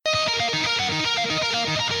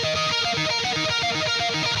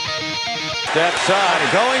Step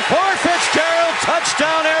side, going for Fitzgerald,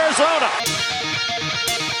 touchdown Arizona.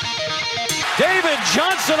 David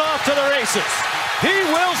Johnson off to the races. He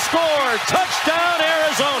will score, touchdown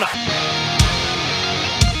Arizona.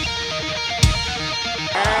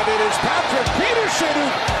 And it is Patrick Peterson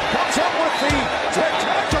who comes up with the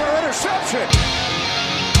spectacular interception.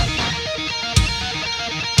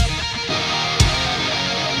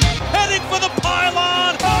 Heading for the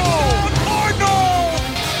pylon. Oh, Cardinals!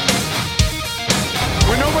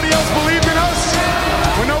 When nobody else believed in us,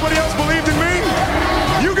 when nobody else believed in me,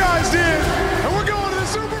 you guys did. And we're going to the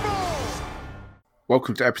Super Bowl.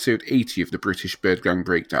 Welcome to episode 80 of the British Bird Gang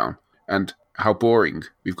Breakdown. And how boring,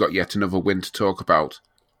 we've got yet another win to talk about.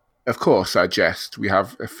 Of course, I jest, we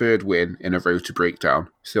have a third win in a row to break down,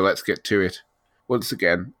 so let's get to it. Once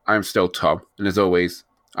again, I am still Tom, and as always,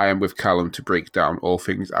 I am with Callum to break down all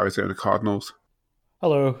things Arizona Cardinals.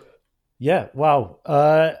 Hello. Yeah, wow.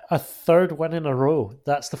 A third win in a row.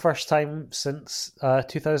 That's the first time since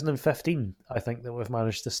 2015, I think, that we've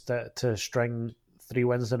managed to string 3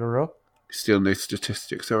 wins in a row. Still no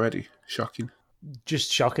statistics already. Shocking.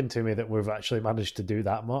 Just shocking to me that we've actually managed to do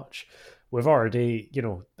that much. We've already,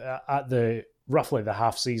 at the roughly the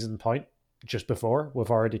half-season point, just before,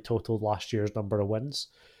 we've already totaled last year's number of wins.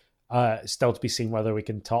 Still to be seen whether we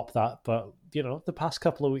can top that, but, the past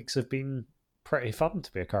couple of weeks have been pretty fun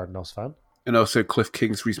to be a Cardinals fan. And also Cliff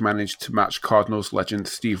Kingsbury's managed to match Cardinals legend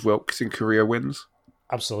Steve Wilkes in career wins.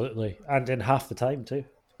 Absolutely, and in half the time too.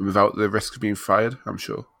 Without the risk of being fired, I'm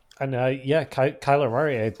sure. And Kyler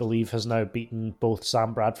Murray, I believe, has now beaten both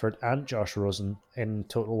Sam Bradford and Josh Rosen in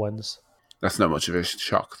total wins. That's not much of a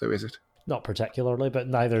shock, though, is it? Not particularly, but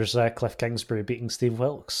neither's Cliff Kingsbury beating Steve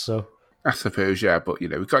Wilkes, so... I suppose, yeah, but,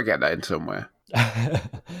 we've got to get that in somewhere.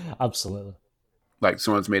 Absolutely. Like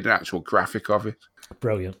someone's made an actual graphic of it.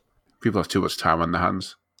 Brilliant. People have too much time on their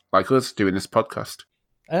hands. Like us doing this podcast.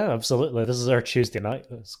 Yeah, absolutely. This is our Tuesday night.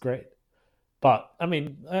 It's great. But, I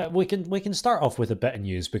mean, we can start off with a bit of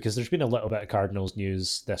news, because there's been a little bit of Cardinals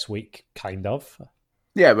news this week, kind of.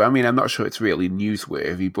 Yeah, but I mean, I'm not sure it's really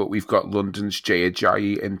newsworthy, but we've got London's Jay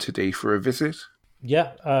Ajayi in today for a visit.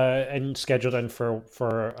 Yeah, and scheduled in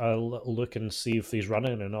for a little look and see if he's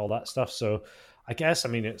running and all that stuff. So I guess, I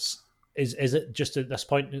mean, is it just at this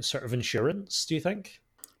point it's sort of insurance, do you think?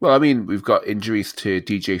 Well, I mean, we've got injuries to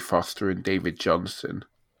DJ Foster and David Johnson.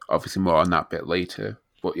 Obviously more on that bit later.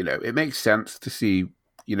 But, it makes sense to see,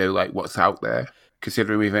 like what's out there,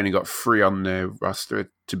 considering we've only got 3 on the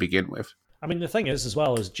roster to begin with. I mean, the thing is, as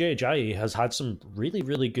well, is Jay Ajayi has had some really,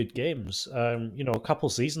 really good games. A couple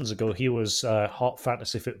seasons ago, he was hot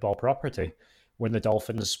fantasy football property when the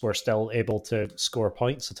Dolphins were still able to score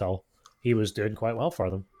points at all. He was doing quite well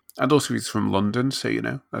for them. And also he's from London, so,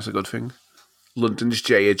 that's a good thing. London's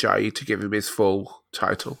Jay Ajayi, to give him his full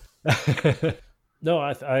title. No,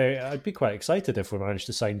 I'd be quite excited if we managed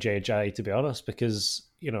to sign Jay Ajayi, to be honest, because,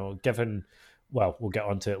 given... Well, we'll get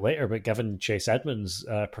onto it later, but given Chase Edmonds'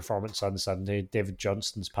 performance on Sunday, David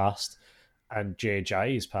Johnston's passed, and Jay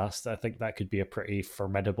Ajayi's passed, I think that could be a pretty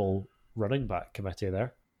formidable running back committee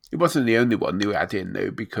there. It wasn't the only one they had in,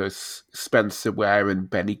 though, because Spencer Ware and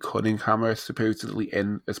Benny Cunningham are supposedly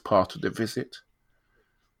in as part of the visit.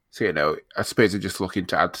 So, I suppose they're just looking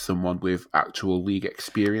to add someone with actual league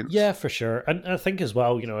experience. Yeah, for sure. And I think as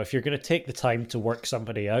well, if you're going to take the time to work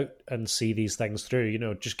somebody out and see these things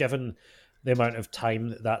through, just given the amount of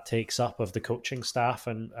time that takes up of the coaching staff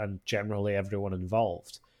and generally everyone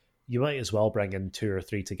involved, you might as well bring in 2 or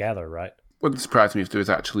 3 together, right? Wouldn't surprise me if there was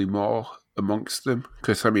actually more amongst them,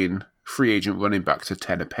 because, I mean, free agent running backs are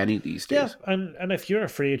 10 a penny these days. Yeah, and if you're a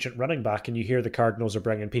free agent running back and you hear the Cardinals are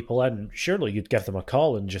bringing people in, surely you'd give them a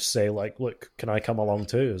call and just say, like, look, can I come along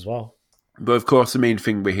too as well? But, of course, the main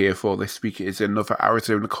thing we're here for this week is another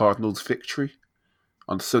Arizona Cardinals victory.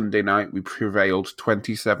 On Sunday night, we prevailed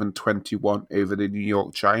 27-21 over the New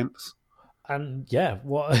York Giants. And yeah,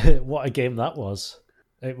 what a game that was.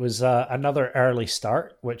 It was another early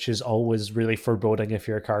start, which is always really foreboding if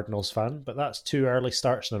you're a Cardinals fan. But that's 2 early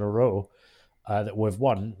starts in a row that we've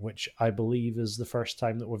won, which I believe is the first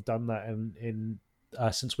time that we've done that in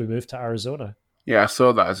since we moved to Arizona. Yeah, I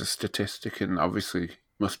saw that as a statistic, and obviously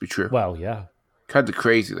must be true. Well, yeah. Kind of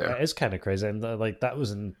crazy, though. It is kind of crazy. And that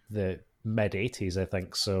was in the mid-80s, I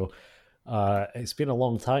think, so it's been a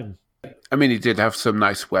long time. I mean, he did have some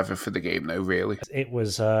nice weather for the game, though, really. It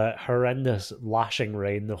was horrendous lashing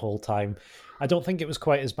rain the whole time. I don't think it was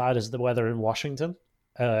quite as bad as the weather in Washington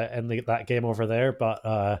in that game over there, but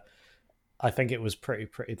I think it was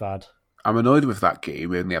pretty bad. I'm annoyed with that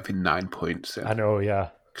game only having 9 points in. I know, yeah.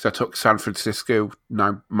 Because I took San Francisco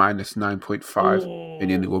minus 9.5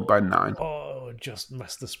 and he only won by 9. Oh, just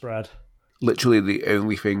missed the spread. Literally the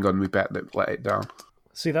only thing on my bet that let it down.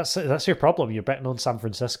 See, that's your problem. You're betting on San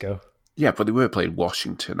Francisco. Yeah, but they were playing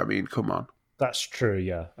Washington. I mean, come on. That's true,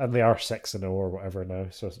 yeah. And they are 6-0 or whatever now.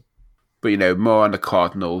 So, But, more on the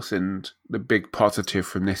Cardinals, and the big positive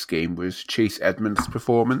from this game was Chase Edmonds'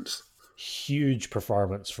 performance. huge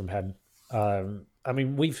performance from him. I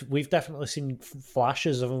mean, we've definitely seen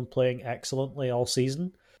flashes of him playing excellently all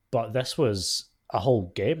season, but this was a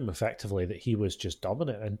whole game, effectively, that he was just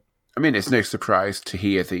dominant in. I mean, it's no surprise to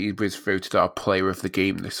hear that he was voted our player of the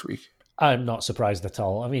game this week. I'm not surprised at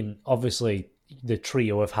all. I mean, obviously, the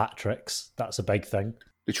trio of hat tricks, that's a big thing.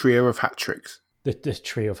 The trio of hat tricks. The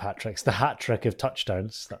trio of hat tricks. The hat trick of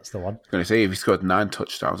touchdowns, that's the one. I was going to say, if he scored 9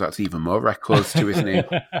 touchdowns, that's even more records to his name.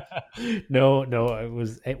 No,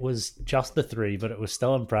 it was just the 3, but it was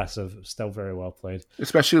still impressive. It was still very well played.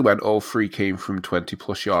 Especially when all 3 came from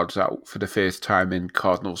 20-plus yards out for the first time in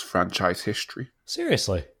Cardinals franchise history.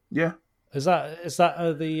 Seriously? Yeah. Is that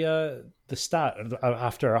the stat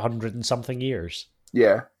after 100 and something years?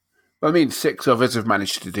 Yeah. I mean, 6 others have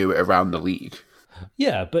managed to do it around the league.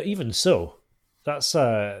 Yeah, but even so, that's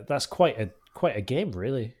quite a game,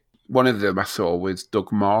 really. One of them I saw was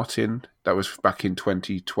Doug Martin. That was back in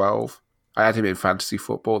 2012. I had him in fantasy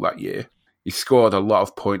football that year. He scored a lot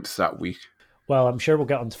of points that week. Well, I'm sure we'll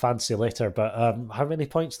get onto fantasy later, but how many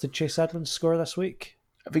points did Chase Edmonds score this week?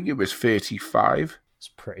 I think it was 35. It's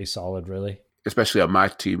pretty solid, really. Especially on my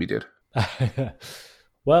team, he did.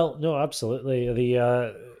 Well, no, absolutely.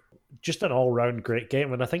 Just an all-round great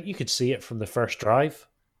game, and I think you could see it from the first drive.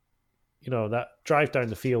 That drive down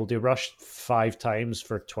the field, they rushed 5 times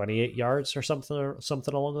for 28 yards or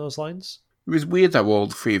something along those lines. It was weird how all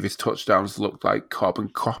 3 of his touchdowns looked like carbon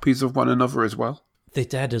copies of one another as well. They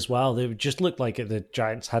did as well. They just looked like the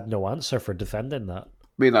Giants had no answer for defending that.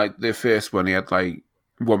 I mean, like, the first one, he had, like,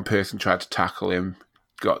 one person tried to tackle him,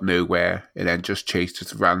 got nowhere, and then Chase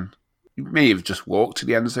just ran. He may have just walked to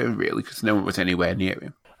the end zone, really, because no one was anywhere near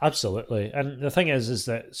him. Absolutely. And the thing is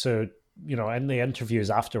that, so, in the interviews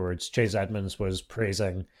afterwards, Chase Edmonds was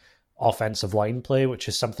praising offensive line play, which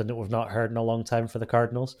is something that we've not heard in a long time for the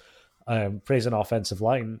Cardinals. Praising offensive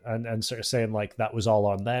line and sort of saying, like, that was all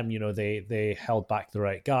on them. They held back the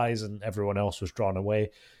right guys and everyone else was drawn away.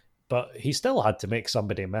 But he still had to make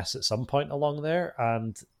somebody miss at some point along there.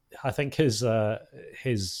 And I think his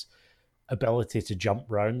ability to jump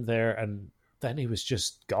round there, and then he was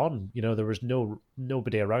just gone. There was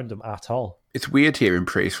nobody around him at all. It's weird hearing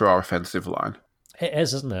praise for our offensive line. It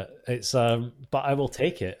is, isn't it? It's but I will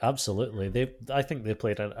take it, absolutely. I think they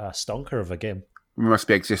played a stonker of a game. We must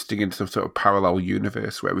be existing in some sort of parallel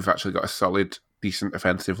universe where we've actually got a solid, decent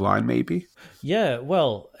offensive line, maybe. Yeah,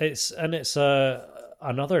 well, it's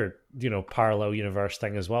another parallel universe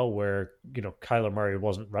thing as well, where Kyler Murray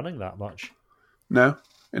wasn't running that much. No,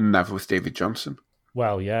 and neither was David Johnson.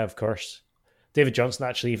 Well, yeah, of course. David Johnson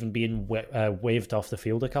actually even being waved off the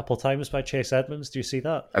field a couple of times by Chase Edmonds. Do you see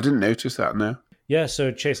that? I didn't notice that, no. Yeah, so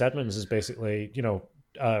Chase Edmonds is basically,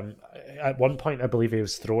 at one point I believe he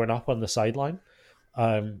was throwing up on the sideline,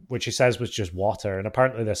 which he says was just water. And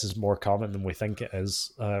apparently this is more common than we think it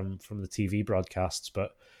is from the TV broadcasts.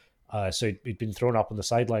 But so he'd been thrown up on the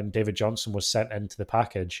sideline. David Johnson was sent into the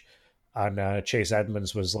package. And Chase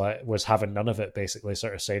Edmonds was having none of it, basically,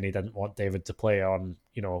 sort of saying he didn't want David to play on,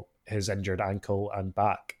 his injured ankle and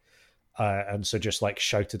back. And so just like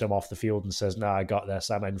shouted him off the field and says, "Nah, I got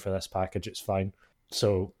this. I'm in for this package. It's fine."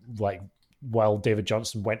 So like while David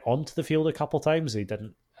Johnson went onto the field a couple times, he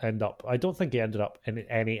didn't end up. I don't think he ended up in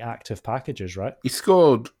any active packages, right? He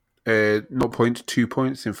scored 0.2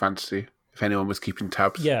 points in fantasy, if anyone was keeping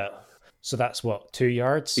tabs. Yeah. So that's what, 2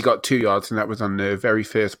 yards? He got 2 yards, and that was on the very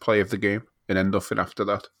first play of the game, and then nothing after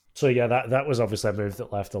that. So yeah, that was obviously a move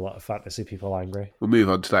that left a lot of fantasy people angry. We'll move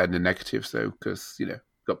on to that in the negatives, though, because,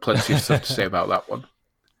 got plenty of stuff to say about that one.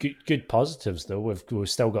 Good positives, though. We've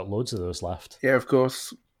still got loads of those left. Yeah, of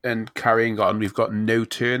course. And carrying on, we've got no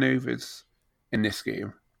turnovers in this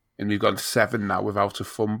game. And we've got 7 now without a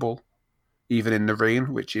fumble, even in the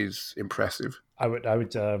rain, which is impressive. I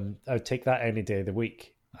would take that any day of the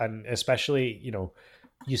week. And especially,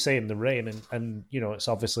 you say in the rain, and it's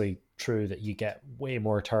obviously true that you get way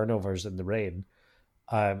more turnovers in the rain.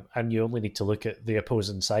 And you only need to look at the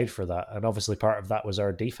opposing side for that. And obviously part of that was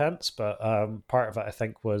our defense, but part of it, I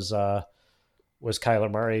think, was Kyler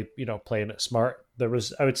Murray, playing it smart. There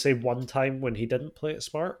was, I would say, one time when he didn't play it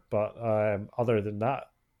smart, but other than that,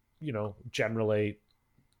 generally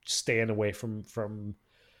staying away from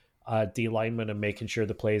D lineman and making sure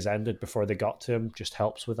the plays ended before they got to him just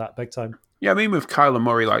helps with that big time. Yeah, I mean, with Kyler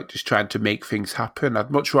Murray, just trying to make things happen, I'd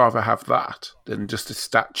much rather have that than just a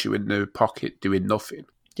statue in the pocket doing nothing.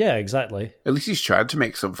 Yeah, exactly. At least he's trying to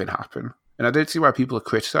make something happen. And I don't see why people are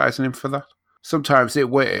criticising him for that. Sometimes it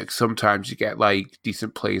works. Sometimes you get like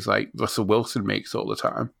decent plays like Russell Wilson makes all the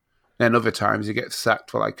time. Then other times you get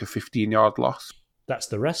sacked for like a 15-yard loss. That's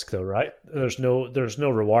the risk, though, right? There's no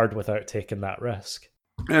reward without taking that risk.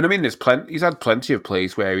 And I mean, he's had plenty of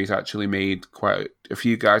plays where he's actually made quite a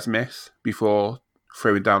few guys miss before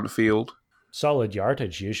throwing down the field. Solid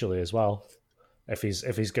yardage usually as well, if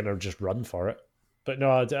he's going to just run for it. But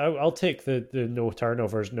no, I'll take the no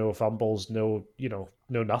turnovers, no fumbles, no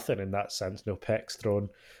nothing in that sense, no picks thrown.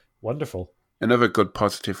 Wonderful. Another good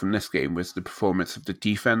positive from this game was the performance of the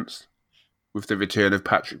defense, with the return of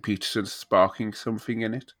Patrick Peterson sparking something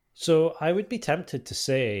in it. So I would be tempted to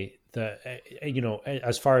say that,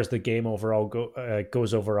 as far as the game overall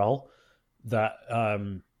goes overall, that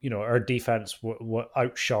our defense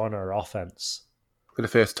outshone our offense. For the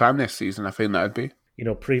first time this season, I think that'd be.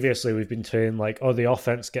 Previously we've been saying like, oh, the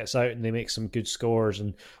offense gets out and they make some good scores,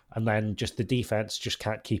 and then just the defense just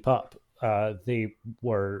can't keep up. They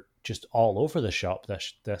were just all over the shop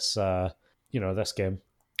this game.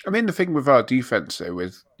 I mean, the thing with our defense, though,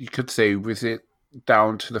 is you could say, was it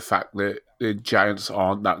down to the fact that the Giants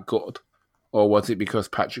aren't that good? Or was it because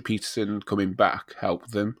Patrick Peterson coming back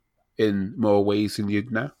helped them in more ways than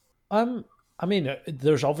you'd know? I mean,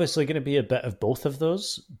 there's obviously going to be a bit of both of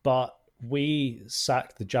those, but we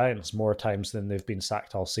sacked the Giants more times than they've been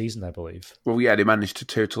sacked all season, I believe. Well, yeah, they managed to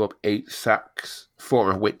total up 8 sacks,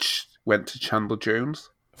 4 of which went to Chandler Jones.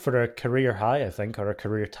 For a career high, I think, or a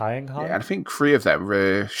career tying high. Yeah, I think 3 of them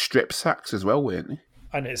were strip sacks as well, weren't they?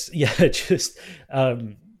 And it's,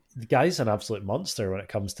 the guy's an absolute monster when it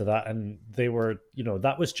comes to that. And they were,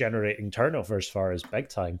 that was generating turnovers for us big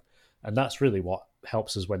time. And that's really what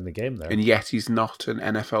helps us win the game there. And yet he's not an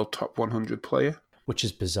NFL top 100 player. Which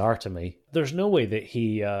is bizarre to me. There's no way that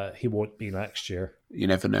he won't be next year. You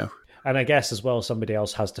never know. And I guess as well, somebody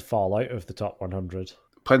else has to fall out of the top 100.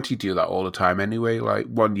 Plenty do that all the time anyway. Like,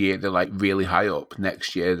 one year they're like really high up.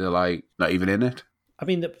 Next year they're like not even in it. I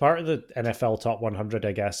mean, the part of the NFL top 100,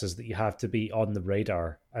 I guess, is that you have to be on the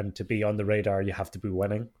radar. And to be on the radar, you have to be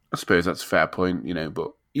winning. I suppose that's a fair point,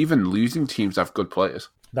 but even losing teams have good players.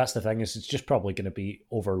 That's the thing, is it's just probably going to be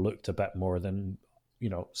overlooked a bit more than,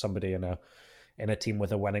 somebody in a team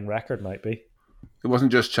with a winning record might be. It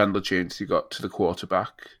wasn't just Chandler Jones who got to the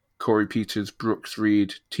quarterback. Corey Peters, Brooks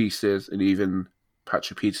Reed, T-Siz, and even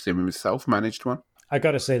Patrick Peterson himself managed one. I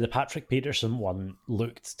got to say, the Patrick Peterson one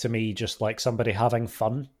looked to me just like somebody having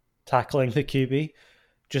fun tackling the QB.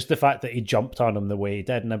 Just the fact that he jumped on him the way he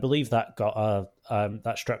did, and I believe that got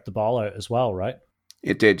that stripped the ball out as well, right?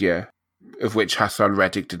 It did, yeah. Of which Hassan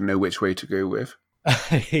Reddick didn't know which way to go with.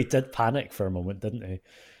 He did panic for a moment, didn't he?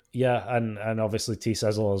 Yeah, and obviously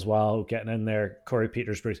T-Sizzle as well, getting in there, Corey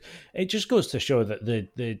Peters, Bruce. It just goes to show that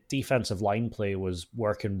the defensive line play was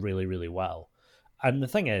working really, really well. And the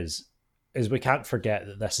thing is we can't forget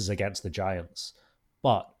that this is against the Giants.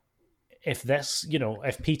 But if this,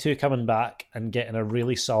 if P2 coming back and getting a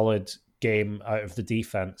really solid game out of the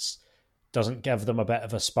defense doesn't give them a bit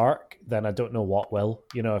of a spark, then I don't know what will.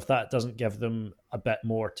 If that doesn't give them a bit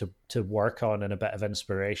more to work on and a bit of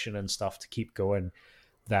inspiration and stuff to keep going,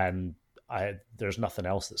 then there's nothing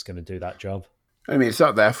else that's going to do that job. I mean, it's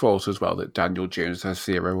not their fault as well that Daniel Jones has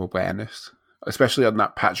zero awareness, especially on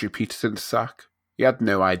that Patrick Peterson sack. He had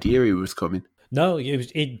no idea he was coming. No,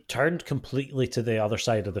 he turned completely to the other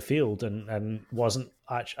side of the field and wasn't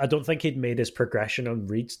actually. I don't think he'd made his progression on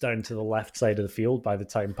reads down to the left side of the field by the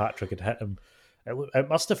time Patrick had hit him. It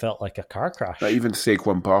must have felt like a car crash. Not even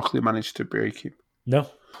Saquon Barkley managed to break him. No,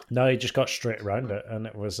 he just got straight around it, and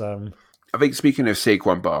it was. I think speaking of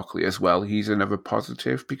Saquon Barkley as well, he's another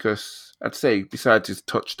positive because I'd say besides his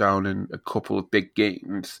touchdown in a couple of big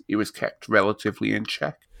games, he was kept relatively in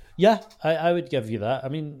check. Yeah, I would give you that. I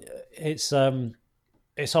mean, it's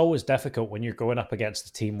always difficult when you're going up against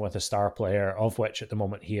a team with a star player, of which at the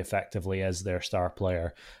moment he effectively is their star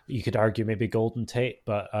player. You could argue maybe Golden Tate,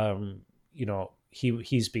 but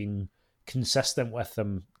he's been consistent with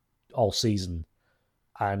them all season,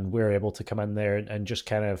 and we're able to come in there and just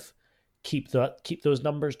kind of keep those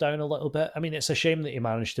numbers down a little bit. I mean, it's a shame that he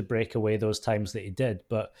managed to break away those times that he did,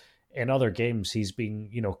 but in other games, he's been,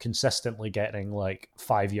 consistently getting like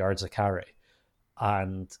 5 yards a carry.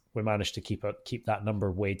 And we managed to keep that number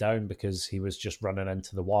way down because he was just running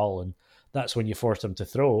into the wall. And that's when you force him to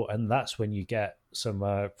throw. And that's when you get some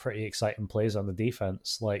pretty exciting plays on the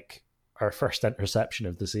defense, like our first interception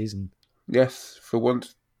of the season. Yes, for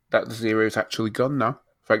once, that zero is actually gone now,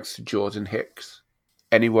 thanks to Jordan Hicks.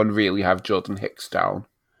 Anyone really have Jordan Hicks down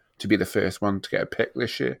to be the first one to get a pick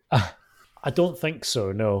this year? I don't think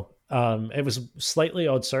so, no. It was slightly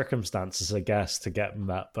odd circumstances, I guess, to get him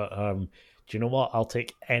that. But do you know what? I'll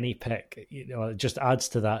take any pick. It just adds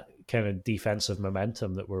to that kind of defensive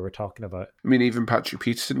momentum that we were talking about. I mean, even Patrick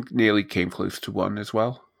Peterson nearly came close to one as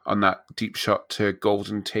well on that deep shot to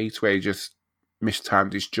Golden Tate where he just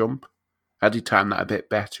mistimed his jump. Had he timed that a bit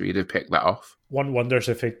better, he'd have picked that off. One wonders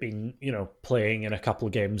if he'd been, playing in a couple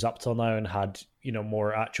of games up till now and had,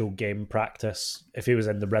 more actual game practice. If he was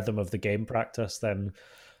in the rhythm of the game practice, then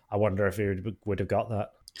I wonder if he would have got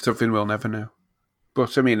that. Something we'll never know.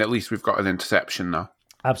 But, I mean, at least we've got an interception now.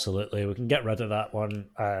 Absolutely. We can get rid of that one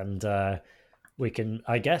and we can,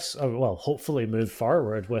 I guess, hopefully move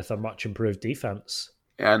forward with a much improved defense.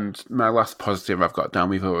 And my last positive I've got down,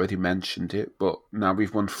 we've already mentioned it, but now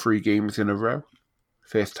we've won 3 games in a row.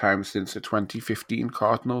 First time since the 2015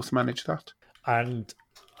 Cardinals managed that. And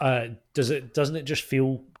doesn't it just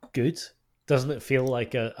feel good? Doesn't it feel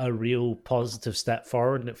like a real positive step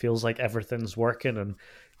forward and it feels like everything's working and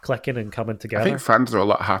clicking and coming together? I think fans are a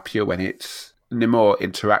lot happier when it's more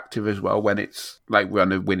interactive as well, when it's like we're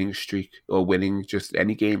on a winning streak or winning just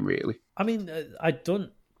any game, really. I mean, I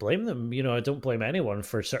don't blame them. I don't blame anyone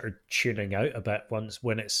for sort of tuning out a bit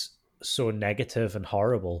when it's so negative and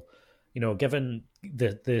horrible. Given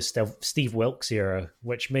the Steve Wilkes era,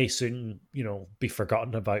 which may soon, be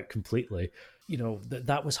forgotten about completely,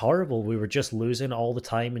 that was horrible. We were just losing all the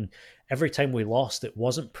time. And every time we lost, it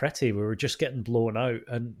wasn't pretty. We were just getting blown out.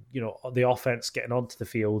 And, the offense getting onto the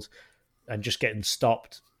field and just getting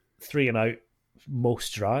stopped 3 and out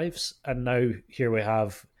most drives. And now here we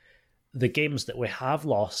have the games that we have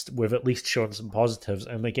lost, we've at least shown some positives.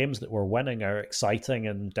 And the games that we're winning are exciting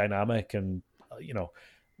and dynamic. And,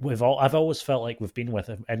 I've always felt like we've been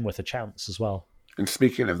in with a chance as well. And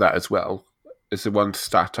speaking of that as well, is the one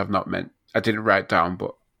stat I didn't write down,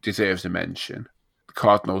 but deserves a mention. The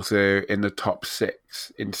Cardinals are in the top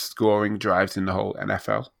 6 in scoring drives in the whole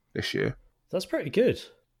NFL this year. That's pretty good.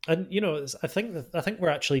 And I think we're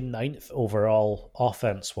actually 9th overall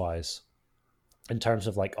offense wise in terms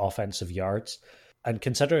of like offensive yards. And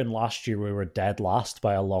considering last year we were dead last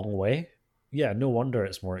by a long way, yeah, no wonder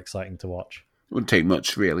it's more exciting to watch. It wouldn't take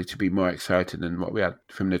much, really, to be more excited than what we had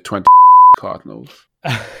from the 20 Cardinals.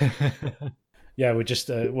 Yeah, we just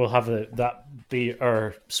we'll have that be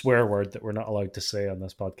our swear word that we're not allowed to say on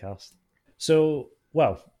this podcast. So,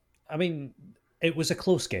 well, I mean, it was a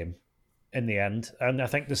close game in the end, and I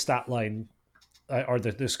think the stat line or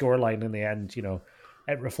the score line in the end,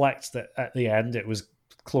 it reflects that at the end it was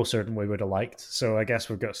closer than we would have liked. So I guess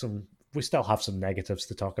we still have some negatives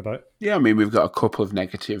to talk about. Yeah, I mean, we've got a couple of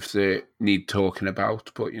negatives that need talking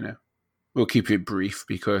about, but, we'll keep it brief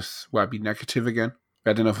because why be negative again? We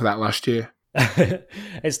had enough of that last year.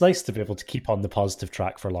 It's nice to be able to keep on the positive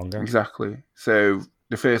track for longer. Exactly. So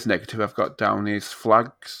the first negative I've got down is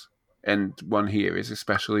flags. And one here is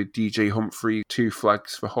especially DJ Humphrey, 2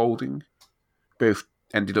 flags for holding. Both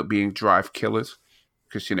ended up being drive killers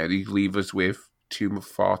because, they leave us with too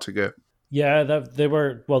far to go. Yeah,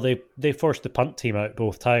 they forced the punt team out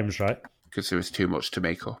both times, right? Because there was too much to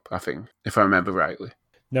make up, I think, if I remember rightly.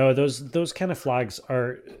 No, those kind of flags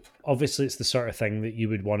are, obviously it's the sort of thing that you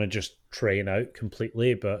would want to just train out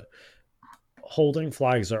completely, but holding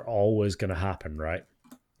flags are always going to happen, right?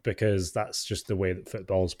 Because that's just the way that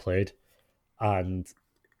football's played. And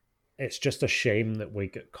it's just a shame that we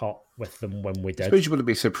got caught with them when we did. I suppose you wouldn't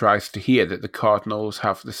be surprised to hear that the Cardinals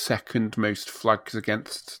have the second most flags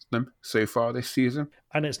against them so far this season.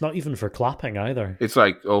 And it's not even for clapping either. It's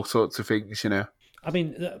like all sorts of things, I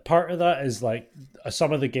mean, part of that is like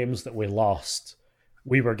some of the games that we lost,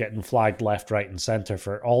 we were getting flagged left, right, and centre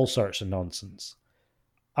for all sorts of nonsense.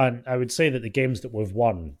 And I would say that the games that we've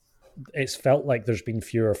won, it's felt like there's been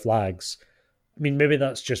fewer flags. I mean, maybe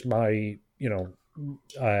that's just my,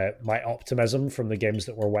 my optimism from the games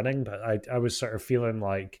that we're winning, but I was sort of feeling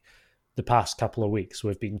like the past couple of weeks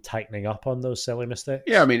we've been tightening up on those silly mistakes.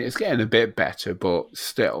 Yeah, I mean, it's getting a bit better, but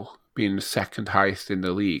still, being the second highest in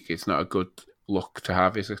the league, it's not a good look to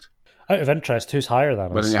have, is it? Out of interest, who's higher than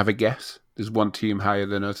us? Why don't you have a guess? There's one team higher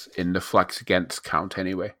than us in the flags against count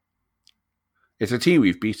anyway. It's a team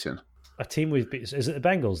we've beaten. A team we've beaten. Is it the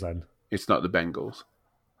Bengals then? It's not the Bengals.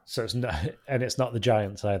 So it's not, and it's not the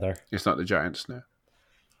Giants either. It's not the Giants, no.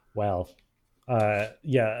 Well,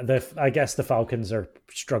 yeah, I guess the Falcons are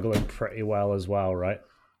struggling pretty well as well, right?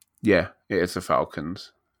 Yeah, it is the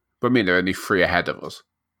Falcons. But I mean, they're only 3 ahead of us.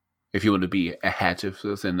 If you want to be ahead of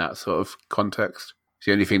us in that sort of context. It's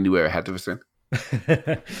the only thing they were ahead of us in.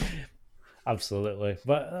 Absolutely.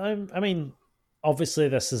 But, I mean, obviously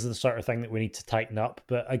this is the sort of thing that we need to tighten up.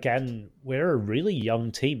 But again, we're a really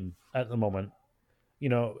young team at the moment.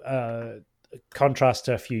 contrast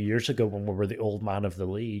to a few years ago when we were the old man of the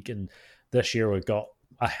league, and this year we've got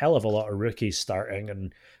a hell of a lot of rookies starting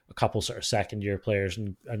and a couple sort of second-year players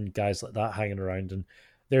and guys like that hanging around, and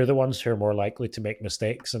they're the ones who are more likely to make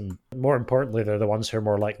mistakes, and more importantly, they're the ones who are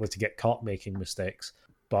more likely to get caught making mistakes.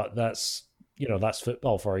 But that's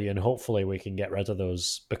football for you, and hopefully we can get rid of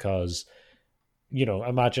those because,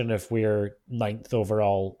 imagine if we're 9th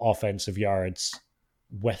overall offensive yards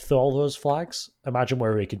with all those flags. Imagine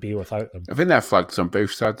where we could be without them. I think there are flags on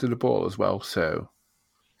both sides of the ball as well, so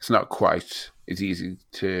it's not quite as easy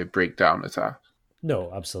to break down as that.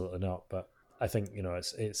 No, absolutely not. But I think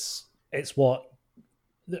it's what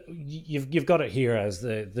you've got it here as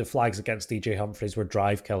the flags against DJ Humphries were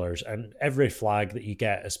drive killers, and every flag that you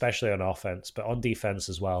get, especially on offense, but on defense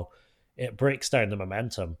as well, it breaks down the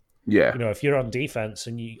momentum. Yeah. If you're on defense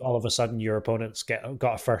and all of a sudden your opponents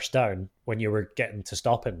got a first down when you were getting to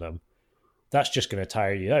stopping them, that's just going to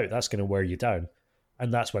tire you out. That's going to wear you down.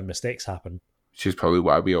 And that's when mistakes happen. Which is probably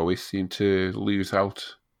why we always seem to lose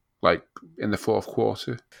out, like, in the fourth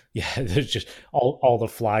quarter. Yeah, there's just all the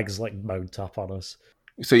flags, like, mount up on us.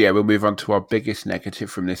 So, yeah, we'll move on to our biggest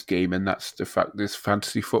negative from this game, and that's the fact there's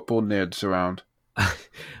fantasy football nerds around.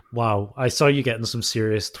 Wow. I saw you getting some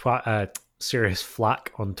serious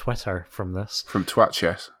flack on Twitter from this. From twats,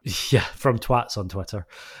 yes. Yeah, from twats on Twitter.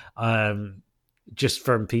 Just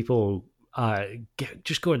from people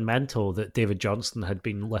just going mental that David Johnston had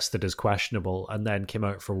been listed as questionable and then came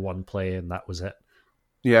out for one play and that was it.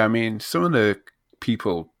 Yeah, I mean, some of the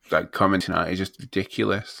people like commenting on it is just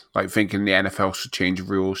ridiculous. Like thinking the NFL should change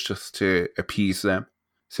rules just to appease them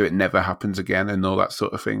so it never happens again and all that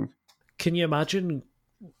sort of thing. Can you imagine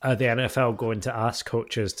the NFL going to ask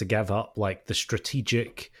coaches to give up like the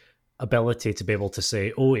strategic ability to be able to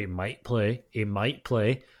say, oh, he might play,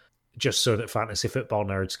 just so that fantasy football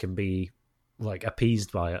nerds can be like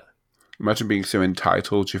appeased by it? Imagine being so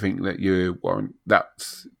entitled. Do you think that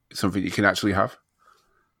that's something you can actually have?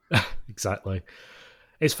 Exactly.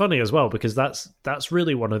 It's funny as well because that's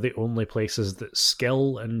really one of the only places that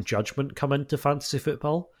skill and judgment come into fantasy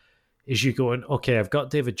football. Is you going, okay, I've got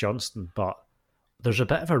David Johnston, but there's a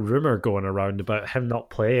bit of a rumor going around about him not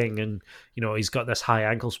playing, and he's got this high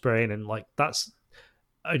ankle sprain, and like that's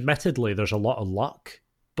admittedly there's a lot of luck,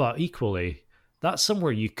 but equally that's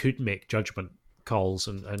somewhere you could make judgment calls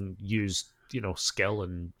and use skill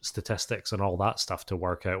and statistics and all that stuff to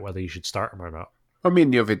work out whether you should start him or not. I mean,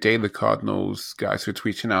 the other day the Cardinals guys were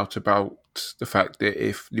tweeting out about the fact that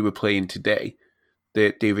if they were playing today,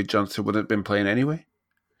 that David Johnston wouldn't have been playing anyway.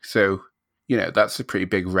 So, that's a pretty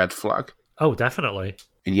big red flag. Oh, definitely.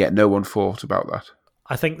 And yet no one thought about that.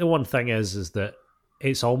 I think the one thing is that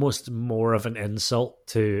it's almost more of an insult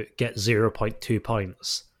to get 0.2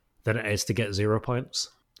 points than it is to get 0 points.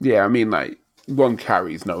 Yeah, I mean, like, one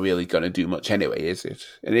carry is not really going to do much anyway, is it?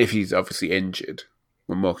 And if he's obviously injured,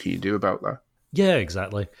 what more can you do about that? Yeah,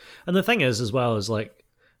 exactly. And the thing is, as well, is like,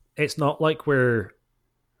 it's not like we're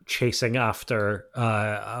chasing after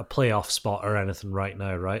a playoff spot or anything right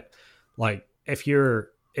now, right? Like, if you're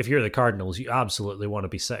the Cardinals, you absolutely want to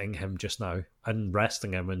be sitting him just now and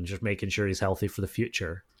resting him and just making sure he's healthy for the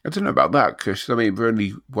future. I don't know about that, because, I mean, we're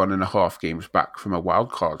only 1.5 games back from a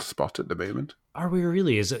wild card spot at the moment. Are we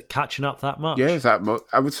really? Is it catching up that much? Yeah, is that much?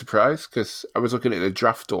 I was surprised, because I was looking at the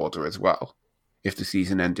draft order as well. If the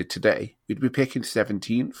season ended today, we'd be picking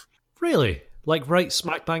 17th. Really? Like right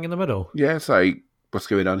smack bang in the middle? Yeah, it's like, what's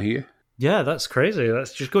going on here? Yeah, that's crazy.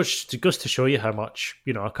 That just goes to show you how much,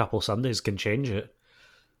 a couple Sundays can change it.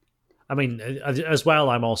 I mean, as well,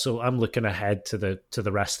 I'm looking ahead to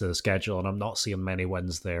the rest of the schedule, and I'm not seeing many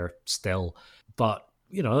wins there still. But,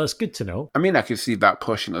 that's good to know. I mean, I can see that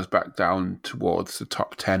pushing us back down towards the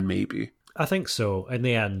top 10, maybe. I think so in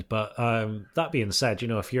the end. But that being said,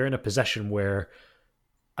 if you're in a position where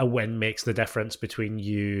a win makes the difference between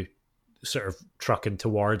you sort of trucking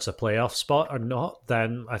towards a playoff spot or not,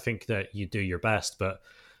 then I think that you do your best. But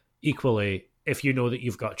equally, if you know that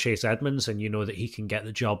you've got Chase Edmonds and you know that he can get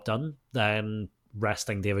the job done, then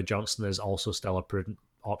resting David Johnston is also still a prudent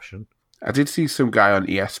option. I did see some guy on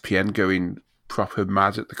ESPN going proper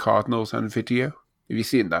mad at the Cardinals on video. Have you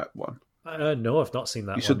seen that one? No, I've not seen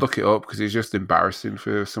that. You should look it up because it's just embarrassing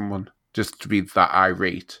for someone just to be that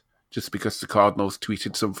irate just because the Cardinals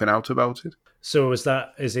tweeted something out about it. So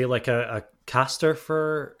is he like a caster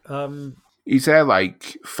for... He's their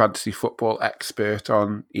like fantasy football expert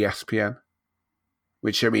on ESPN,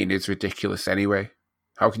 which I mean is ridiculous anyway.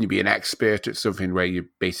 How can you be an expert at something where you're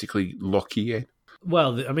basically lucky in?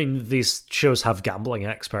 Well, I mean, these shows have gambling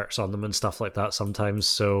experts on them and stuff like that sometimes,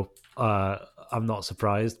 so I'm not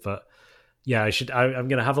surprised, but Yeah, I'm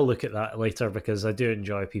going to have a look at that later because I do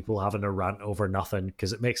enjoy people having a rant over nothing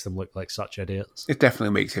because it makes them look like such idiots. It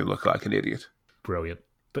definitely makes him look like an idiot. Brilliant.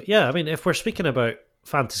 But yeah, I mean, if we're speaking about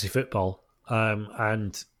fantasy football,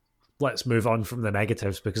 and let's move on from the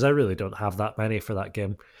negatives because I really don't have that many for that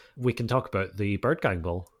game. We can talk about the Bird Gang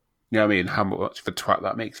Bowl. Yeah, I mean, how much of a twat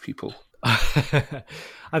that makes people.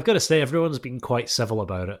 I've got to say, everyone's been quite civil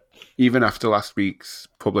about it. Even after last week's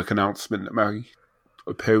public announcement that my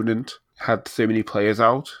opponent had so many players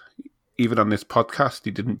out, even on this podcast,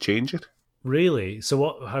 he didn't change it. Really?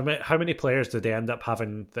 So how many players did they end up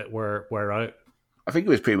having that were out? I think it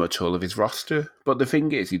was pretty much all of his roster. But the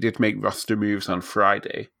thing is, he did make roster moves on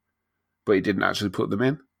Friday, but he didn't actually put them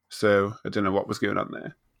in. So I don't know what was going on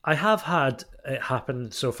there. I have had it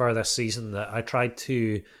happen so far this season that I tried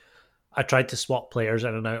to swap players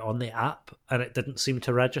in and out on the app, and it didn't seem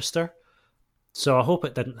to register. So I hope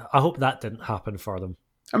that didn't happen for them.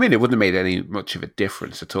 I mean, it wouldn't have made any much of a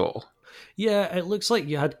difference at all. Yeah, it looks like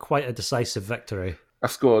you had quite a decisive victory. I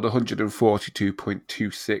scored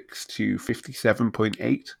 142.26 to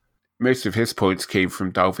 57.8. Most of his points came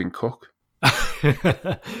from Dalvin Cook.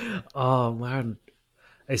 Oh man,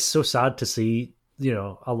 it's so sad to see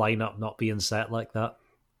a lineup not being set like that.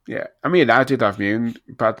 Yeah, I mean, I did have my own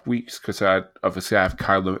bad weeks because I have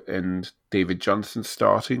Kyler and David Johnson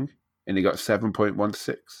starting, and he got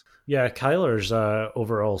 7.16. Yeah, Kyler's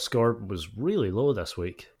overall score was really low this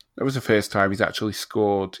week. That was the first time he's actually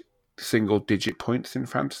scored single-digit points in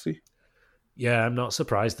fantasy. Yeah, I'm not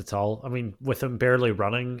surprised at all. I mean, with him barely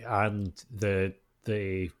running and the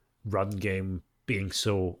run game being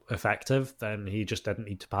so effective, then he just didn't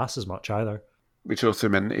need to pass as much either. Which also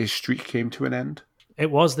meant his streak came to an end. It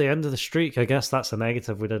was the end of the streak. I guess that's a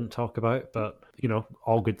negative we didn't talk about, but,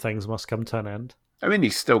 all good things must come to an end. I mean,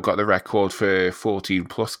 he's still got the record for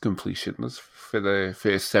 14-plus completions for the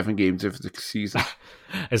first 7 games of the season.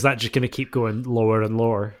 Is that just going to keep going lower and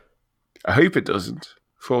lower? I hope it doesn't.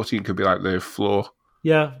 14 could be like the floor.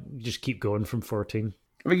 Yeah, just keep going from 14.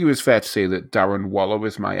 I think it was fair to say that Darren Waller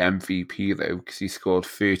was my MVP, though, because he scored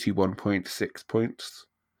 31.6 points.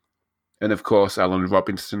 And, of course, Allen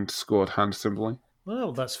Robinson scored handsomely.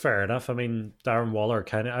 Well, that's fair enough. I mean, Darren Waller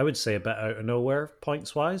I would say a bit out of nowhere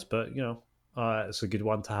points-wise, but, it's a good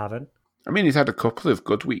one to have in. I mean, he's had a couple of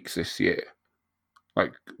good weeks this year.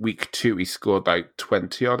 Like, week 2, he scored like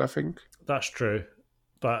 20-odd, I think. That's true.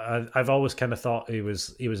 But I've always kind of thought he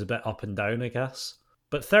was a bit up and down, I guess.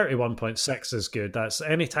 But 31.6 is good. That's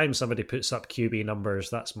anytime somebody puts up QB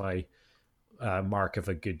numbers, that's my mark of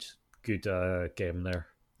a good game there.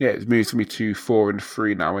 Yeah, it moves me to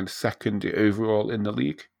 4-3 now and second overall in the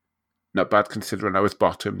league. Not bad considering I was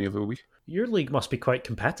bottom the other week. Your league must be quite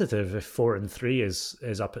competitive if 4-3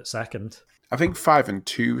 is up at second. I think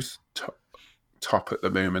 5-2's top at the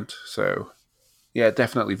moment. So, yeah,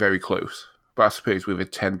 definitely very close. But I suppose with a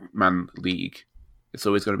 10-man league, it's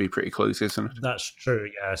always going to be pretty close, isn't it? That's true,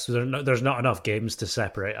 yeah. So there's not enough games to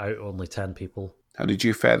separate out only 10 people. How did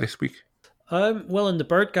you fare this week? Well, in the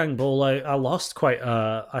Bird Gang Bowl, I lost quite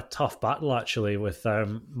a tough battle, actually, with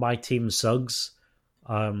my team Suggs,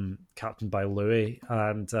 captained by Louis.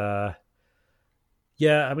 And,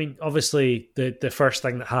 yeah, I mean, obviously, the first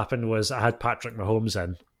thing that happened was I had Patrick Mahomes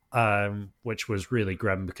in, which was really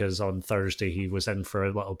grim because on Thursday he was in for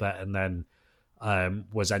a little bit and then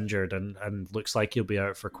was injured and looks like he'll be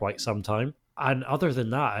out for quite some time. And other than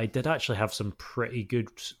that, I did actually have some pretty good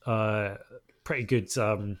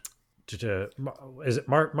is it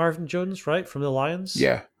Marvin Jones, right, from the Lions?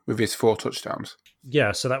 Yeah, with his 4 touchdowns.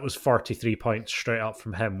 Yeah, so that was 43 points straight up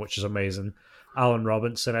from him, which is amazing. Allen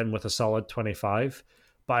Robinson in with a solid 25.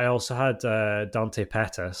 But I also had Dante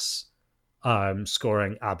Pettis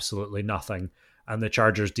scoring absolutely nothing. And the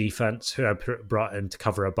Chargers defense, who I brought in to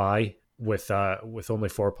cover a bye with only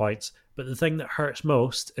 4 points. But the thing that hurts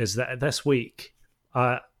most is that this week,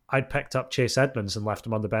 I'd picked up Chase Edmonds and left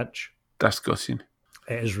him on the bench. That's gutting.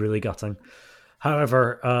 It is really gutting.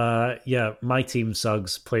 However, my team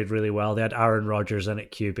Suggs played really well. They had Aaron Rodgers in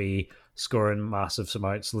at QB, scoring massive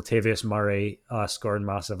amounts. Latavius Murray scoring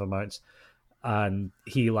massive amounts. And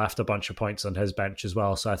he left a bunch of points on his bench as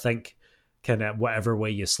well. So I think kind of whatever way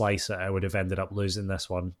you slice it, I would have ended up losing this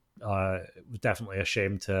one. It was definitely a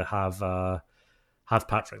shame to have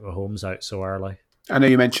Patrick Mahomes out so early. I know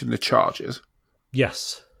you mentioned the Chargers.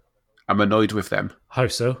 Yes. I'm annoyed with them. How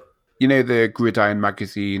so? You know the Gridiron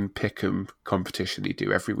Magazine Pick'em competition they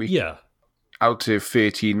do every week? Yeah. Out of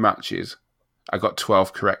 13 matches, I got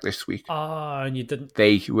 12 correct this week. And you didn't...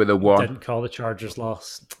 They were the one. Didn't call the Chargers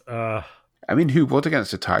lost. I mean, who would against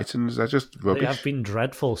the Titans? They're just rubbish. They have been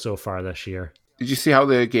dreadful so far this year. Did you see how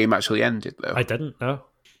the game actually ended, though? I didn't, no.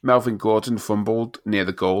 Melvin Gordon fumbled near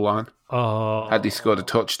the goal line. Oh, Had he scored a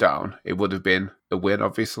touchdown, it would have been a win,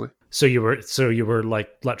 obviously. so you were like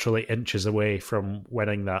literally inches away from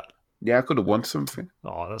winning that. Yeah, I could have won something.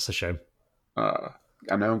 Oh, that's a shame. I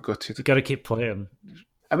know I'm gutted. You got to keep playing.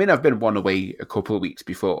 I mean, I've been one away a couple of weeks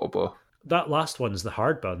before, but That last one's the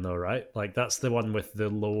hard one, though, right? Like that's the one with the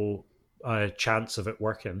low chance of it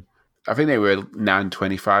working. I think they were a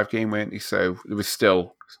 9:25 game, weren't they? So there was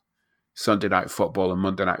still Sunday night football and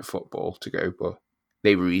Monday night football to go, but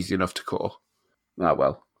they were easy enough to call. Ah,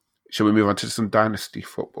 well. Shall we move on to some dynasty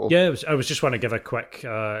football? Yeah, I was just want to give a quick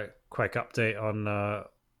update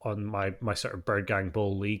on my sort of Bird Gang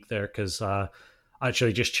Bowl league there, because I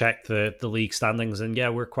actually just checked the league standings, and yeah,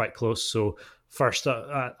 we're quite close. So first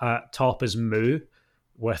at top is Moo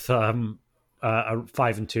with a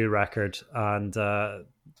 5-2 record, and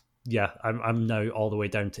yeah, I'm now all the way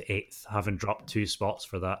down to 8th, having dropped 2 spots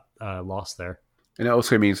for that loss there. And it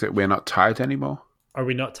also means that we're not tied anymore. Are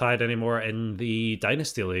we not tied anymore in the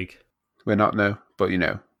Dynasty League? We're not, no. But,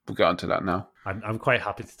 we'll get onto that now. I'm quite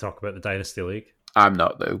happy to talk about the Dynasty League. I'm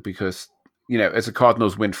not, though, because, as the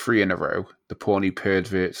Cardinals win 3 in a row, the Pawnee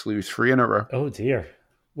Perverts lose 3 in a row. Oh, dear.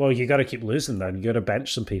 Well, you got to keep losing then. You got to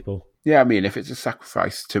bench some people. Yeah, I mean, if it's a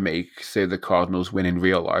sacrifice to make, say the Cardinals win in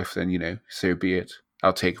real life, then, so be it.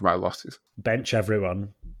 I'll take my losses. Bench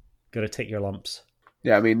everyone. Got to take your lumps.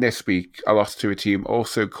 Yeah, I mean, this week I lost to a team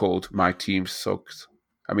also called My Team Sucks.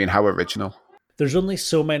 I mean, how original. There's only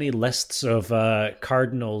so many lists of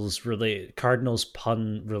Cardinals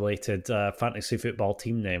pun related fantasy football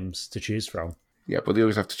team names to choose from. Yeah, but they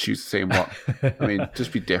always have to choose the same one. I mean,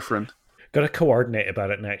 just be different. Got to coordinate about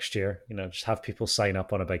it next year. Just have people sign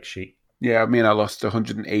up on a big sheet. Yeah, I mean, I lost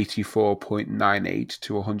 184.98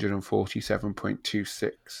 to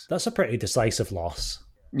 147.26. That's a pretty decisive loss.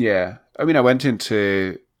 Yeah. I mean, I went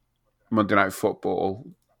into Monday Night Football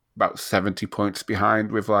about 70 points behind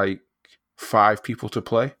with 5 people to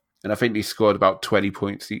play. And I think they scored about 20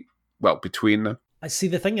 points between them. I see.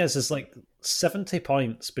 The thing is 70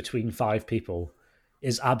 points between 5 people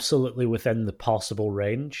is absolutely within the possible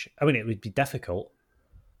range. I mean, it would be difficult,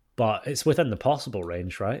 but it's within the possible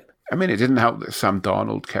range, right? I mean, it didn't help that Sam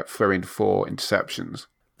Darnold kept throwing 4 interceptions.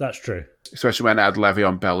 That's true. Especially when I had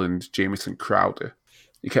Le'Veon Bell and Jamison Crowder.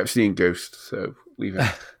 You kept seeing ghosts, so leave it.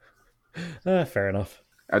 Fair enough.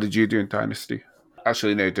 How did you do in Dynasty?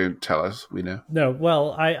 Actually, no, don't tell us. We know. No,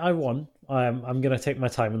 well, I won. I'm going to take my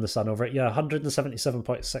time in the sun over it. Yeah,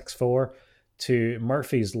 177.64 to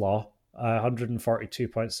Murphy's Law,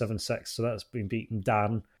 142.76. So that's been beaten.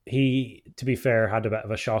 Dan, he, to be fair, had a bit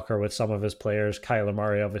of a shocker with some of his players. Kyler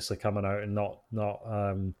Murray obviously coming out and not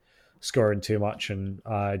scoring too much. And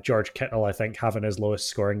George Kittle, I think, having his lowest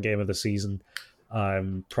scoring game of the season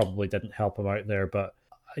probably didn't help him out there. But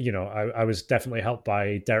I was definitely helped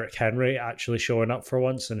by Derrick Henry actually showing up for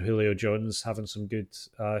once, and Julio Jones having some good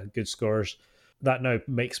scores. That now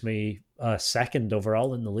makes me second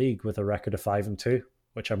overall in the league with a record of 5-2,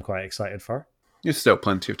 which I'm quite excited for. There's still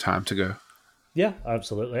plenty of time to go. Yeah,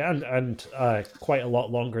 absolutely, and quite a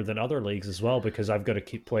lot longer than other leagues as well, because I've got to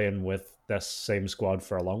keep playing with this same squad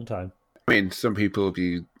for a long time. I mean, some people will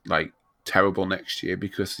be terrible next year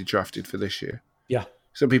because they drafted for this year. Yeah.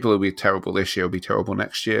 Some people will be terrible this year, will be terrible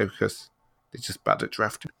next year because they're just bad at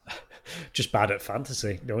drafting. Just bad at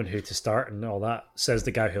fantasy, knowing who to start and all that, says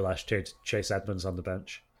the guy who last year Chase Edmonds on the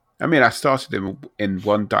bench. I mean, I started him in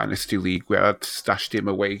one Dynasty League where I'd stashed him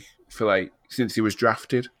away for since he was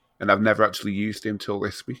drafted, and I've never actually used him till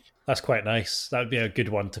this week. That's quite nice. That would be a good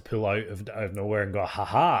one to pull out of nowhere and go,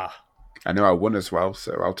 ha-ha. I know I won as well,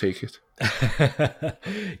 so I'll take it.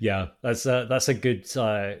 Yeah, that's a good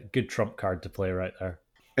trump card to play right there.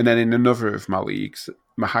 And then in another of my leagues,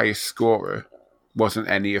 my highest scorer wasn't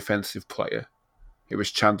any offensive player. It was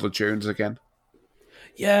Chandler Jones again.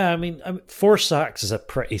 Yeah, I mean 4 sacks is a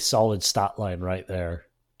pretty solid stat line right there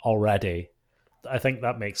already. I think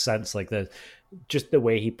that makes sense. Just the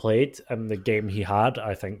way he played and the game he had,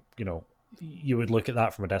 I think, you would look at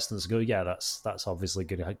that from a distance and go, yeah, that's obviously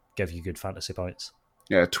going to give you good fantasy points.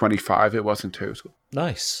 Yeah, 25 it was in total.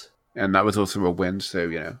 Nice. And that was also a win,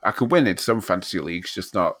 so, I can win in some fantasy leagues,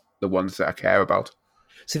 just not the ones that I care about.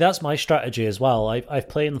 See, that's my strategy as well. I've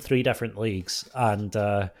played in 3 different leagues, and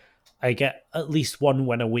I get at least 1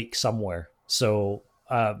 win a week somewhere. So,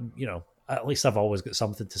 at least I've always got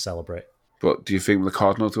something to celebrate. But do you think the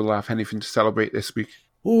Cardinals will have anything to celebrate this week?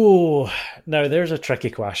 Ooh, now there's a tricky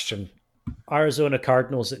question. Arizona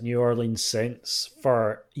Cardinals at New Orleans Saints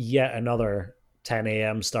for yet another 10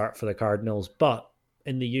 a.m. start for the Cardinals, but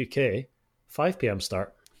in the UK, 5 p.m.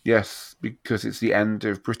 start. Yes, because it's the end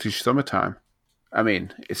of British summertime. I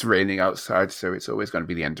mean, it's raining outside, so it's always going to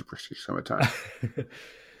be the end of British summertime.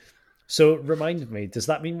 So remind me, does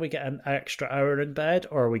that mean we get an extra hour in bed,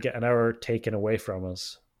 or we get an hour taken away from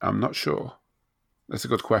us? I'm not sure. That's a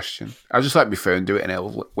good question. I'll just let my phone do it, and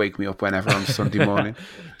it'll wake me up whenever on Sunday morning.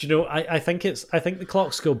 Do you know? I think the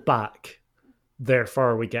clocks go back.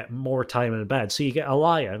 Therefore, we get more time in bed. So you get a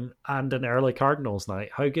Lion and an early Cardinals night.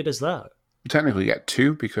 How good is that? We technically get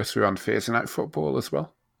 2 because we're on Thursday night football as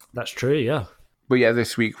well. That's true, yeah. But yeah,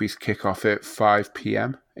 this week we kick off at 5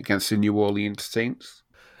 p.m. against the New Orleans Saints.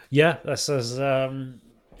 Yeah, this is going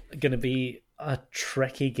to be a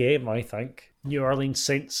tricky game, I think. New Orleans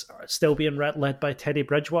Saints are still being led by Teddy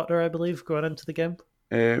Bridgewater, I believe, going into the game.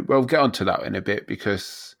 Well, we'll get onto that in a bit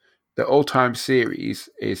because the all-time series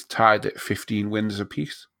is tied at 15 wins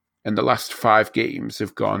apiece. And the last 5 games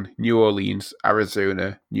have gone New Orleans,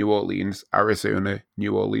 Arizona, New Orleans, Arizona,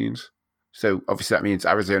 New Orleans. So obviously that means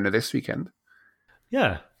Arizona this weekend.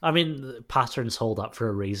 Yeah, I mean, patterns hold up for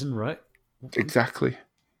a reason, right? Exactly.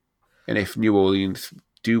 And if New Orleans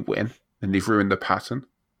do win, then they've ruined the pattern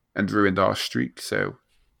and ruined our streak, so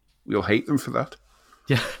we'll hate them for that.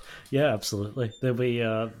 Yeah, absolutely. They'll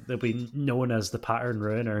be known as the pattern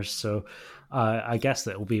ruiners. So I guess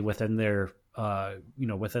that will be within their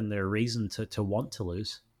within their reason to want to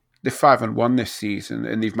lose. They're 5-1 this season,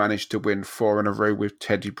 and they've managed to win 4 in a row with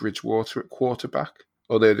Teddy Bridgewater at quarterback.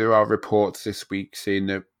 Although there are reports this week saying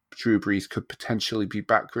that Drew Brees could potentially be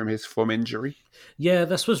back from his thumb injury. Yeah,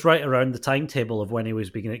 this was right around the timetable of when he was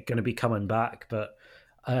going to be coming back. But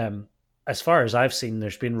as far as I've seen,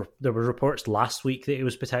 there were reports last week that he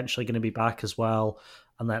was potentially going to be back as well.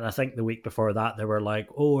 And then I think the week before that, they were like,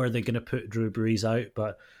 "Oh, are they going to put Drew Brees out?"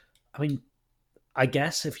 But I mean, I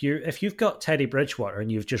guess if you've got Teddy Bridgewater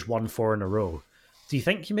and you've just won 4 in a row, do you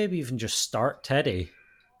think you maybe even just start Teddy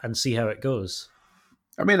and see how it goes?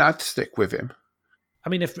 I mean, I'd stick with him. I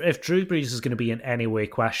mean, if Drew Brees is going to be in any way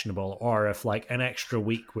questionable, or if like an extra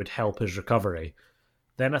week would help his recovery,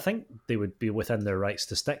 then I think they would be within their rights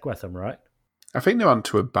to stick with him, right? I think they're on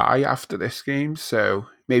to a bye after this game, so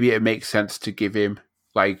maybe it makes sense to give him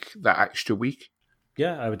like that extra week.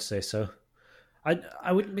 Yeah, I would say so.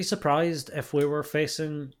 I wouldn't be surprised if we were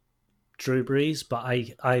facing Drew Brees, but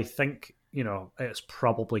I think, it's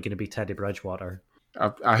probably going to be Teddy Bridgewater.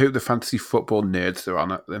 I hope the fantasy football nerds are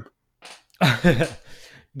on at them.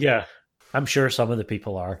 Yeah, I'm sure some of the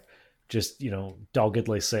people are just,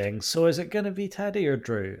 doggedly saying, so is it going to be Teddy or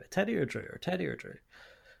Drew? Teddy or Drew? Or Teddy or Drew?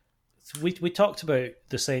 We talked about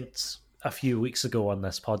the Saints a few weeks ago on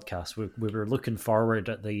this podcast. We were looking forward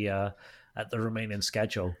at the remaining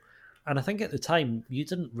schedule. And I think at the time, you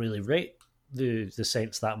didn't really rate the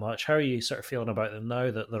Saints that much. How are you sort of feeling about them now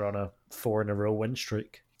that they're on a 4 in a row win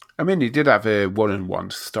streak? I mean, he did have a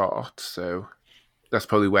 1-1 start, so that's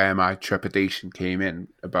probably where my trepidation came in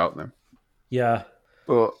about them. Yeah.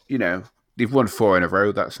 But, they've won 4 in a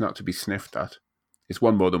row. That's not to be sniffed at. It's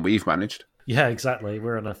one more than we've managed. Yeah, exactly.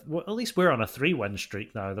 At least we're on a 3-win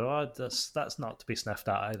streak now, though. That's not to be sniffed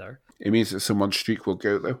at either. It means that someone's streak will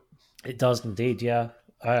go, though. It does indeed, yeah.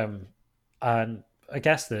 And I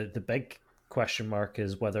guess the big question mark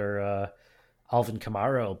is whether Alvin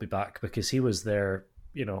Kamara will be back, because he was their,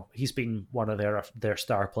 he's been one of their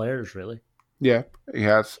star players, really. Yeah, he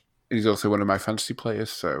has. He's also one of my fantasy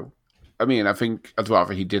players, so I mean, I think I'd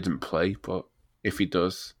rather he didn't play, but if he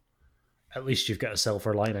does, at least you've got a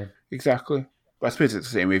silver lining. Exactly. But I suppose it's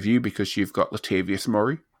the same with you because you've got Latavius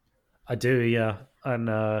Murray. I do, yeah.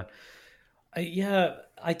 And I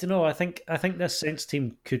don't know. I think this Saints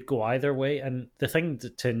team could go either way. And the thing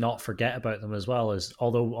to not forget about them as well is,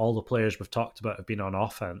 although all the players we've talked about have been on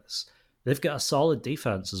offense, they've got a solid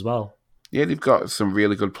defense as well. Yeah, they've got some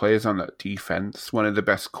really good players on that defense. One of the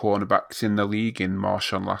best cornerbacks in the league in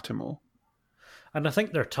Marshawn Lattimore. And I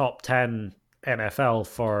think they're top 10 NFL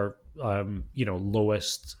for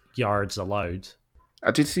lowest yards allowed.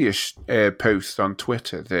 I did see a post on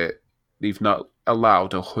Twitter that they've not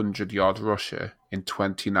allowed a 100-yard rusher in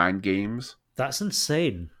 29 games. That's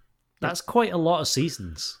insane. That's quite a lot of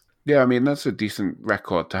seasons. Yeah, I mean, that's a decent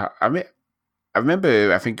record to have. I mean, I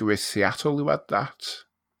remember, I think it was Seattle who had that.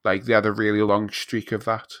 Like, they had a really long streak of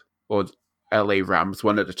that. Or LA Rams,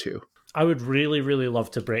 one of the two. I would really, really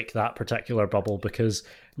love to break that particular bubble, because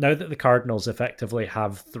now that the Cardinals effectively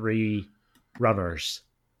have 3 runners,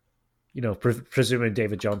 presuming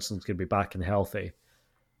David Johnson's going to be back and healthy,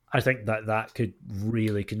 I think that could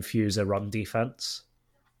really confuse a run defense.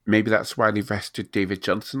 Maybe that's why they rested David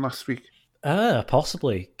Johnson last week.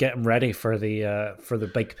 Possibly. Get him ready for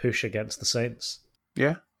the big push against the Saints.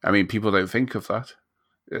 Yeah. I mean, people don't think of that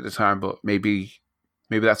at the time, but maybe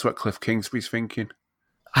that's what Cliff Kingsbury's thinking.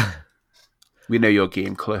 We know your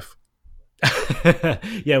game, Cliff.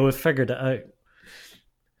 Yeah, we've figured it out.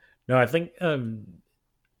 No, I think,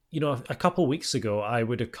 a couple weeks ago, I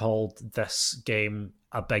would have called this game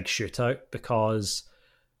a big shootout because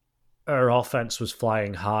our offense was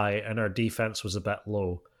flying high and our defense was a bit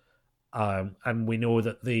low. And we know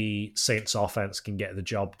that the Saints offense can get the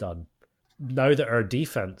job done. Now that our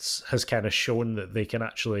defense has kind of shown that they can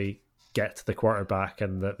actually get to the quarterback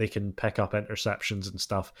and that they can pick up interceptions and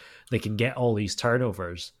stuff, they can get all these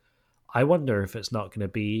turnovers. I wonder if it's not going to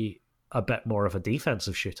be a bit more of a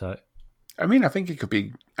defensive shootout. I mean, I think it could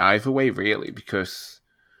be either way, really, because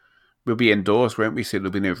we'll be indoors, won't we? So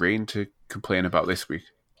there'll be no rain to complain about this week.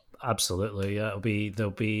 Absolutely, yeah.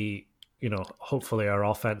 There'll be hopefully our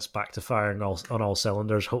offense back to firing on all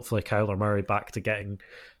cylinders. Hopefully Kyler Murray back to getting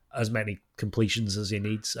as many completions as he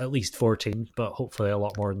needs, at least 14, but hopefully a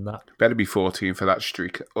lot more than that. Better be 14 for that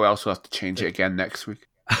streak, or else we'll have to change it again next week.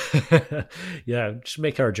 Yeah, just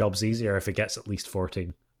make our jobs easier if it gets at least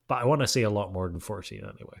 14. But I want to see a lot more than 14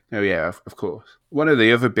 anyway. Oh yeah, of course. One of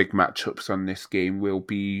the other big matchups on this game will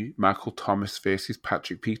be Michael Thomas versus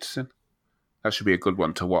Patrick Peterson. That should be a good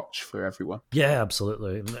one to watch for everyone. Yeah,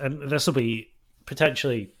 absolutely. And this will be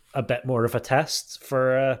potentially a bit more of a test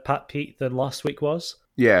for Pat Pete than last week was.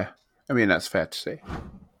 Yeah, I mean, that's fair to say.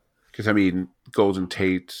 Because, I mean, Golden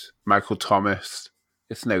Tate, Michael Thomas,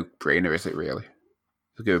 it's no brainer, is it really?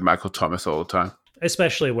 To go with Michael Thomas all the time.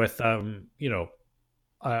 Especially with,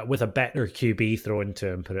 with a better QB thrown to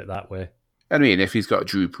him, put it that way. I mean, if he's got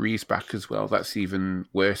Drew Brees back as well, that's even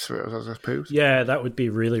worse for us, I suppose. Yeah, that would be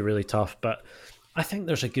really, really tough. But I think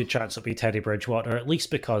there's a good chance it'll be Teddy Bridgewater, at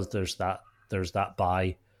least because there's that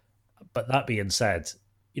bye. But that being said,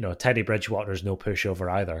 Teddy Bridgewater's no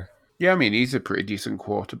pushover either. Yeah, I mean, he's a pretty decent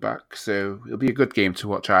quarterback, so it'll be a good game to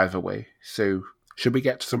watch either way. So, should we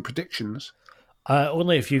get to some predictions?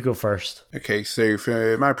 Only if you go first. Okay, so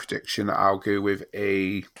for my prediction, I'll go with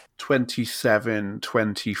a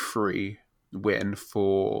 27-23 win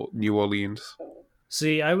for New Orleans.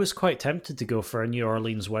 See, I was quite tempted to go for a New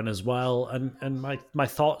Orleans win as well, and my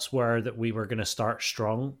thoughts were that we were going to start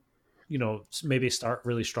strong, maybe start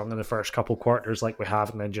really strong in the first couple quarters like we have,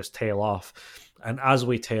 and then just tail off. And as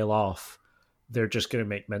we tail off, they're just going to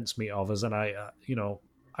make mincemeat of us. And I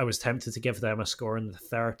was tempted to give them a score in the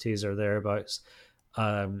 30s or thereabouts,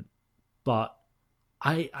 but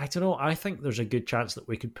I don't know. I think there's a good chance that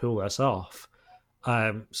we could pull this off.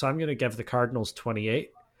 So I'm going to give the Cardinals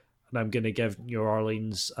 28, and I'm going to give New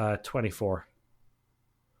Orleans 24.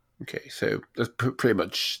 Okay, so that's pretty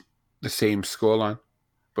much the same scoreline,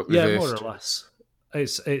 but yeah, reversed. more or less.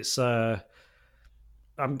 It's I'm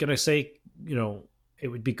going to say it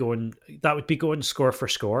would be going score for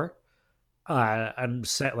score, and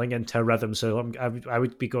settling into a rhythm. So I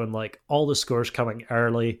would be going like all the scores coming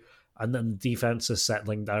early, and then the defense is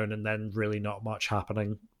settling down, and then really not much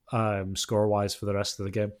happening. Score-wise for the rest of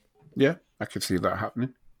the game. Yeah, I could see that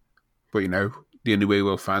happening. But, the only way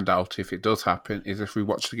we'll find out if it does happen is if we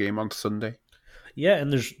watch the game on Sunday. Yeah,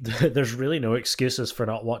 and there's really no excuses for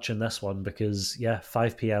not watching this one because,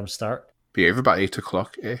 5 p.m. start. Be over about 8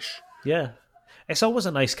 o'clock-ish. Yeah. It's always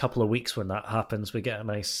a nice couple of weeks when that happens. We get a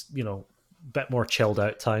nice, bit more chilled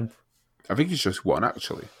out time. I think it's just one,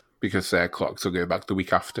 actually, because their clocks will go back the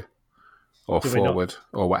week after. Or forward,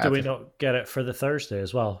 or whatever. Do we not get it for the Thursday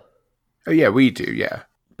as well? Oh yeah, we do, yeah.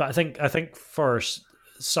 But I think for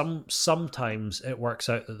sometimes it works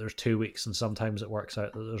out that there's 2 weeks, and sometimes it works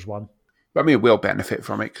out that there's one. But I mean, we'll benefit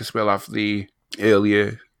from it because we'll have the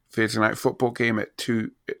earlier Thursday night football game at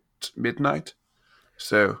midnight.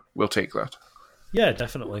 So we'll take that. Yeah,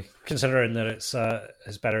 definitely. Considering that it's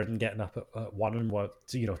better than getting up at 1 and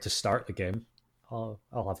to start the game, I'll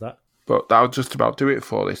have that. But that'll just about do it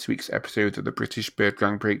for this week's episode of the British Bird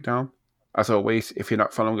Gang Breakdown. As always, if you're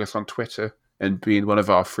not following us on Twitter and being one of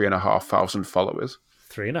our 3,500 followers.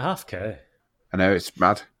 3.5K? I know, it's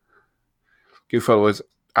mad. Go follow us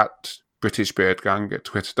at British Bird Gang at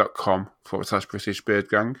twitter.com/British Bird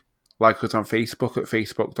Gang. Like us on Facebook at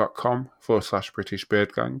facebook.com/British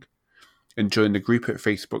Bird Gang. And join the group at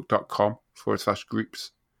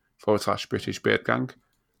facebook.com/groups/British Bird Gang.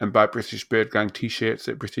 And buy British Bird Gang t-shirts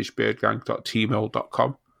at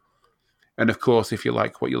britishbirdgang.tmail.com. And of course, if you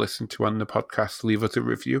like what you listen to on the podcast, leave us a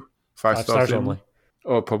review. 5 stars only.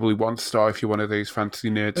 Or probably 1 star if you're one of those fantasy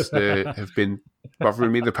nerds that have been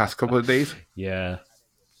bothering me the past couple of days. Yeah.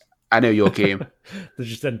 I know your game. They're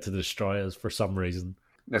just into destroy us for some reason.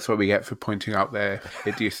 That's what we get for pointing out their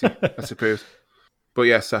idiocy, I suppose. But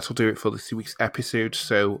yes, that'll do it for this week's episode.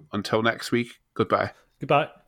 So until next week, goodbye. Goodbye.